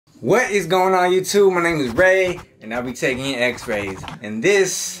What is going on, YouTube? My name is Ray, and I'll be taking x-rays. And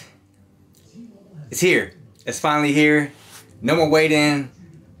this is here. It's finally here. No more waiting.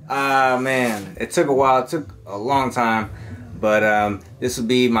 Man, it took a while. It took a long time. But this will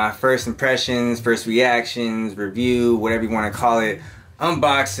be my first impressions, first reactions, review, whatever you want to call it,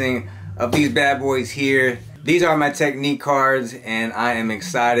 unboxing of these bad boys here. These are my Technique cards, and I am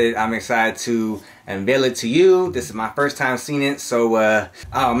excited. I'm excited to unveil it to you. This is my first time seeing it, so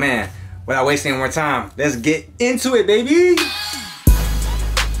oh man, without wasting more time, let's get into it, baby.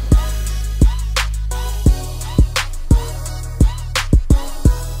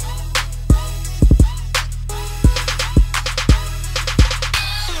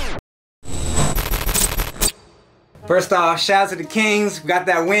 First off, shout out to the Kings. We got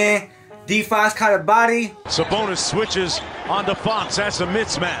that win. D5's caught a body. Sabonis switches onto Fox. That's a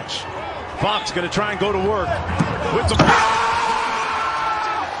mismatch. Fox going to try and go to work with the...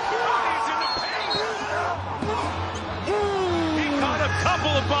 He caught a couple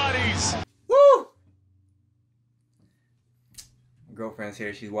of bodies. Woo! My girlfriend's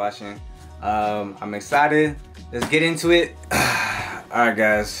here. She's watching. I'm excited. Let's get into it. All right,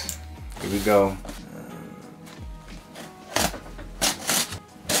 guys. Here we go.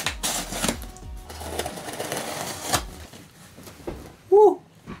 Woo!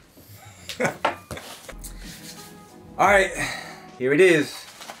 All right, here it is.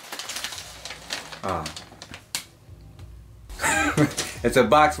 Oh. It's a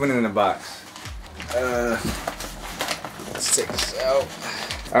box within a box. Let's take this out.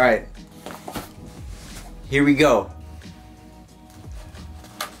 All right, here we go.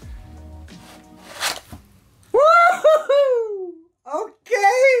 Woo-hoo-hoo!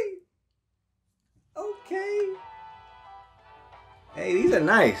 Okay. Okay. Hey, these are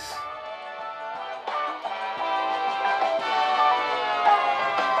nice.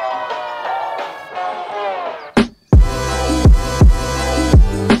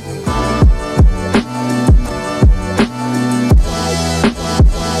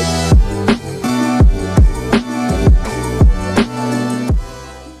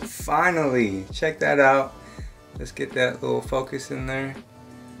 Finally, check that out. Let's get that little focus in there.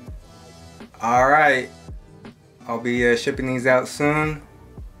 All right. I'll be shipping these out soon.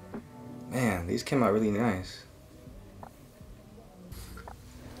 Man, these came out really nice.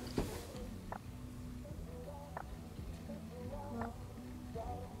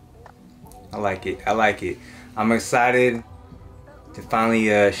 I like it. I like it. I'm excited to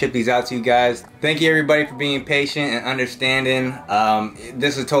finally ship these out to you guys. Thank you everybody for being patient and understanding.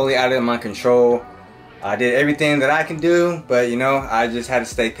 This is totally out of my control. I did everything that I can do, but you know, I just had to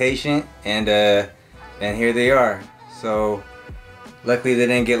stay patient, and here they are. So luckily they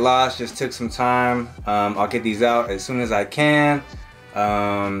didn't get lost, just took some time. I'll get these out as soon as I can.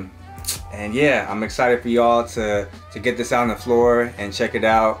 And yeah, I'm excited for y'all to get this out on the floor and check it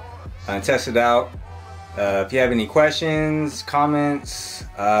out and test it out. If you have any questions, comments,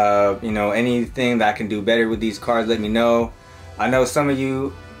 you know, anything that I can do better with these cards, let me know. I know some of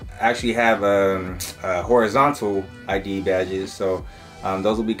you actually have horizontal ID badges, so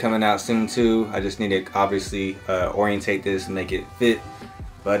those will be coming out soon too. I just need to obviously orientate this and make it fit.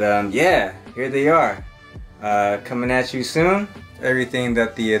 But yeah, here they are, coming at you soon. Everything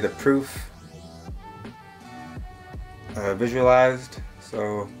that the proof visualized.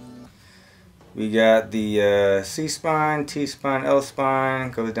 So we got the C-spine, T-spine,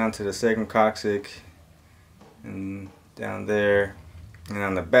 L-spine, goes down to the sacrum coccyx, and down there, and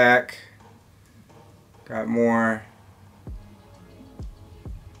on the back, got more,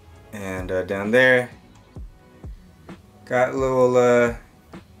 and down there, got a little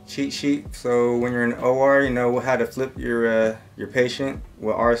cheat sheet, so when you're in OR, you know how to flip your patient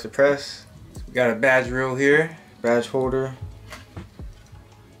with R suppress. We got a badge reel here, badge holder.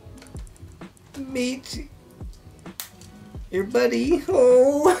 Meet your buddy.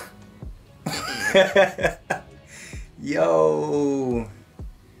 Oh. Yo.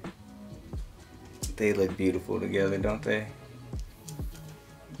 They look beautiful together, don't they?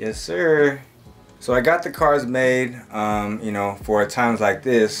 Yes, sir. So I got the cards made, you know, for times like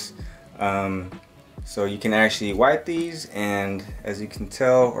this. So you can actually wipe these, and as you can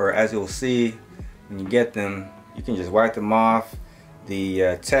tell, or as you'll see when you get them, you can just wipe them off.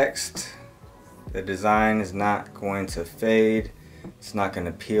 The text, the design is not going to fade. It's not going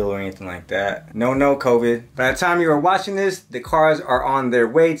to peel or anything like that. No COVID. By the time you are watching this, the cards are on their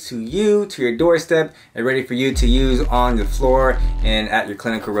way to you, to your doorstep, and ready for you to use on the floor and at your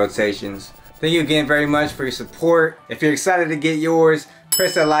clinical rotations. Thank you again very much for your support. If you're excited to get yours,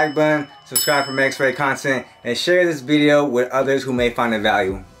 press that like button, subscribe for more X-ray content, and share this video with others who may find it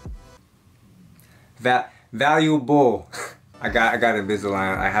valuable. valuable. I got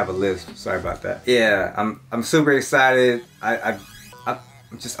Invisalign. I have a lisp. Sorry about that. Yeah, I'm super excited. I'm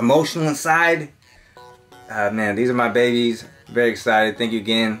just emotional inside. Man, these are my babies. Very excited. Thank you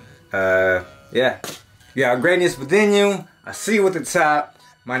again. Yeah. You got greatness within you. I see you at the top.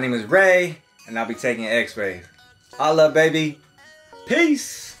 My name is Ray, and I'll be taking x-rays. I love, baby.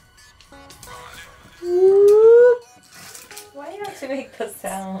 Peace. Why do you have to make the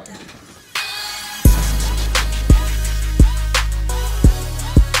sound?